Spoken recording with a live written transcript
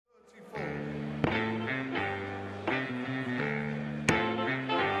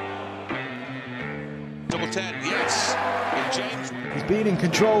top 10. Yes, in James. He's been in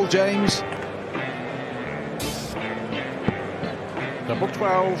control, James. Double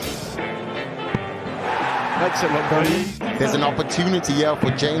 12. Makes it look good. There's an opportunity here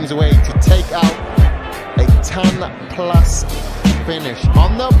for James Wade to take out a 10+ finish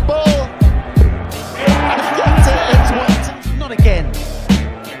on the ball. Not again.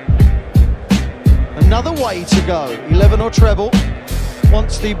 Another way to go. 11 or treble.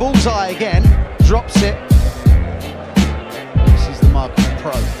 Wants the bullseye again. Drops it. This is the mug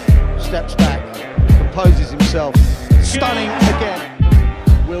pro. Steps back. Composes himself. Stunning again.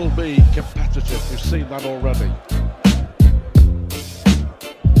 Will be competitive. We've seen that already.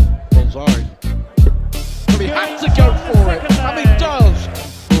 Bullseye. He had to go for it, and he does.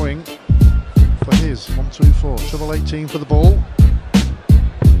 Going for his 1, 2, 4. Treble 18 for the ball.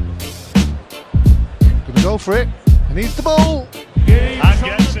 Gonna go for it. He needs the ball. And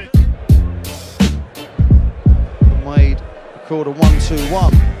gets it. Wade called a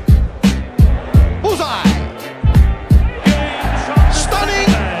 1-2-1. Bullseye! Stunning!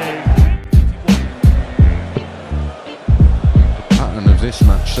 The pattern of this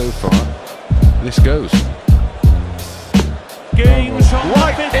match so far, this goes. Games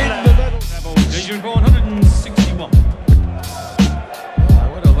Right in the middle. Division 161. I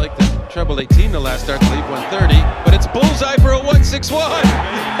would have liked the treble 18 the last start to leave 130, but it's bullseye for a 161.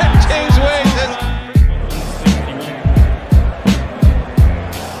 James Wade says.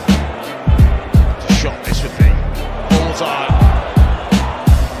 Shot this would be. Bullseye.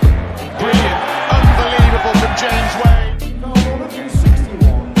 Brilliant. Unbelievable from James Wade.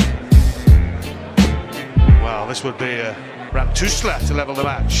 Well, this would be a Raptusla to level the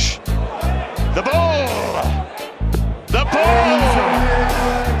match. The ball! The ball!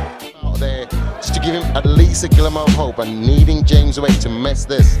 Out there just to give him at least a glimmer of hope and needing James Wade to mess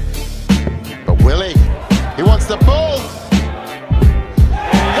this. But will he? He wants the ball!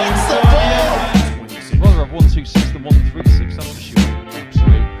 Hits the ball! Rather have 1-2-6 than 1-3-6, that's for sure.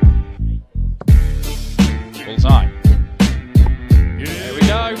 Absolutely. Bullseye. There we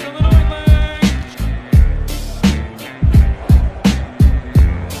go.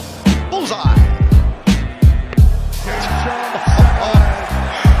 Bullseye!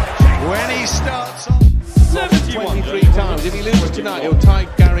 When he starts off. 23 times. If he loses tonight, he'll tie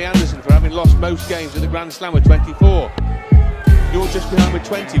Gary Anderson for having lost most games at the Grand Slam with 24. You're just behind with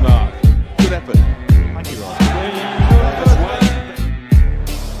 20, Mark. Good effort. Thank you, Rob.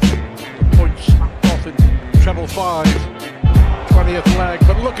 The point snapped off in treble 5. 20th leg.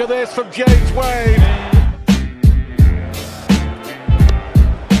 But look at this from James Wade.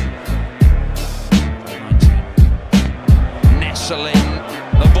 Nestling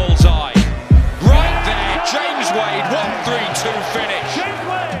the bullseye. Right there, James Wade, 1-3-2 finish.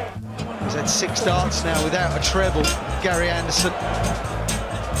 He's had 6 starts now without a treble. Gary Anderson.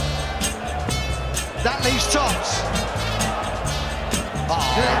 That leaves tops.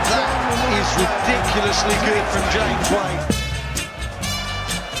 Oh, that is ridiculously good from James Wade.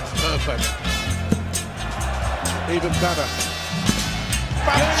 Perfect. Even better.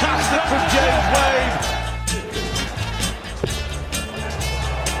 Fantastic from James Wade.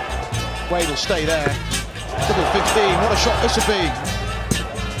 Wade will stay there. Double 15. What a shot this would be.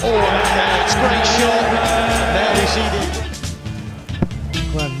 Oh, it's a great shot. Now we see the.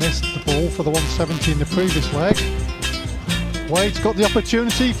 Glenn missed the ball for the 170 in the previous leg. Wade's got the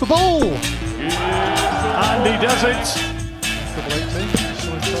opportunity for ball. And he does it. Double 18,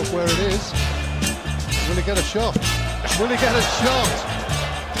 show himself where it is. Will he get a shot? Will he get a shot?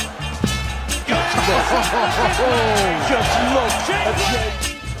 Just look at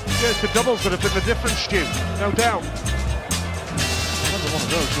James. Yes, the doubles would have been the difference, Stu, no doubt. Another one of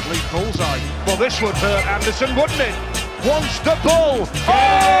those would leave bullseye. Well, this would hurt Anderson, wouldn't it? Wants the ball.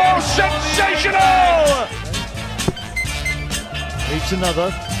 Oh, sensational! Needs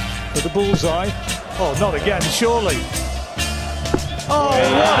another for the bullseye. Oh, not again, surely. Oh,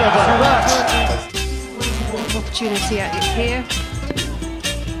 whatever that. Opportunity here.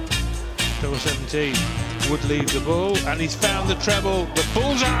 Double 17 would leave the ball, and he's found the treble. The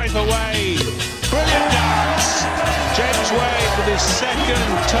bullseye for Wade. Brilliant dance. James Wade with his second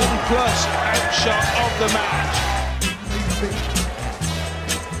ton-plus outshot of the match.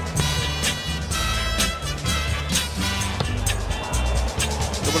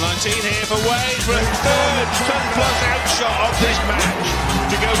 Double 19 here for Wade for a third ton-plus outshot of this match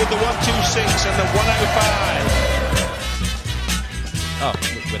to go with the 126 and the 105. Oh,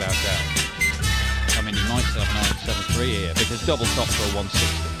 without doubt. I mean, you might have an 973 here because double top for a 160.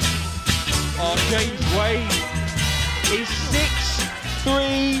 Oh, James Wade is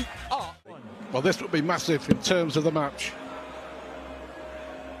 6-3 up. Well, this would be massive in terms of the match.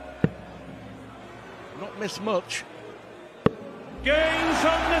 Not missed much. Gains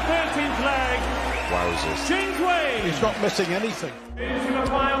on the 13th leg. Wowzers. James Wade. He's not missing anything. Is to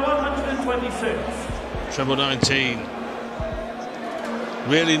acquire 126. Treble 19.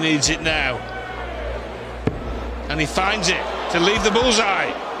 Really needs it now. And he finds it to leave the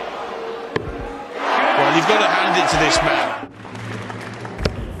bullseye. Well, you've got to hand it to this man.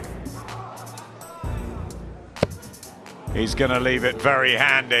 He's going to leave it very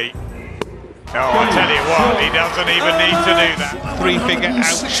handy. Oh, I tell you what, he doesn't even need to do that. Three-finger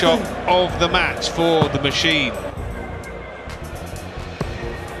outshot of the match for the machine.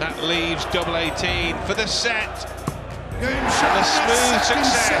 That leaves double 18 for the set. And a smooth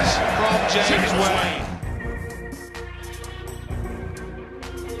success from James Wade.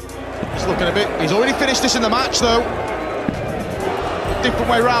 He's looking a bit. He's already finished this in the match, though. Different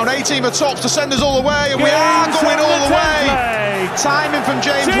way round. 18 at tops to send us all the way, and we are going all the way. Timing from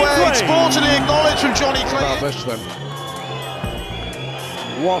James Wade. Sportingly acknowledged from Johnny Clayton. About this then.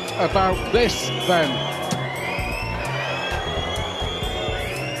 What about this then?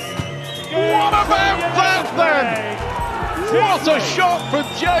 What about that then? What a shot from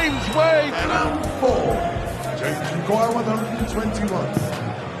James Wade! Round 4. James Maguire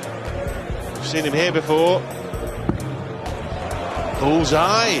 121. We've seen him here before.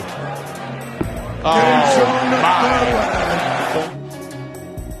 Bullseye. Oh, my.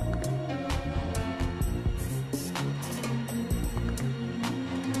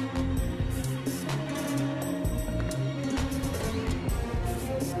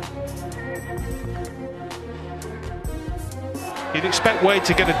 You'd expect Wade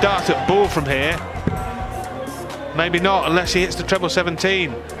to get a dart at ball from here. Maybe not, unless he hits the treble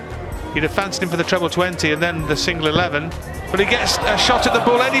 17. You'd have fancied him for the treble 20 and then the single 11. But he gets a shot at the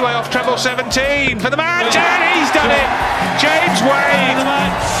ball anyway off treble 17 for the match, and he's done it! James Wade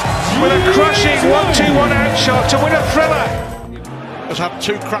with a crushing 1-2-1 outshot to win a thriller. Has had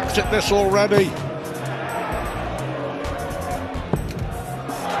 2 cracks at this already.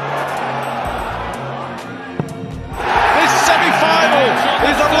 This semi-final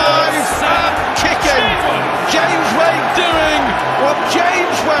is alive and kicking. James Wade doing what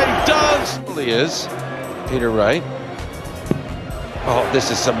James Wade does. He is. Peter Wright. Oh, this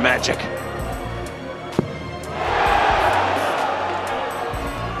is some magic.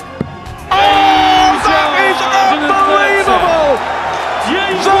 Oh, that is unbelievable!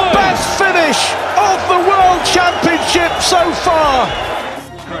 The best finish of the World Championship so far.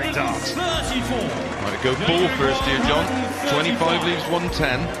 Great dart. Might it go ball first here, John? 25 leaves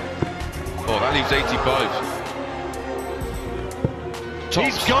 110. Oh, that leaves 85.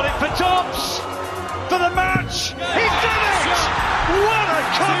 He's got it for tops for the match. He's done it! What a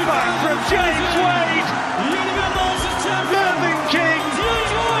comeback from James Wade! Irving King,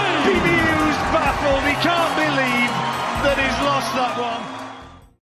 bemused, baffled. He can't believe that he's lost that one.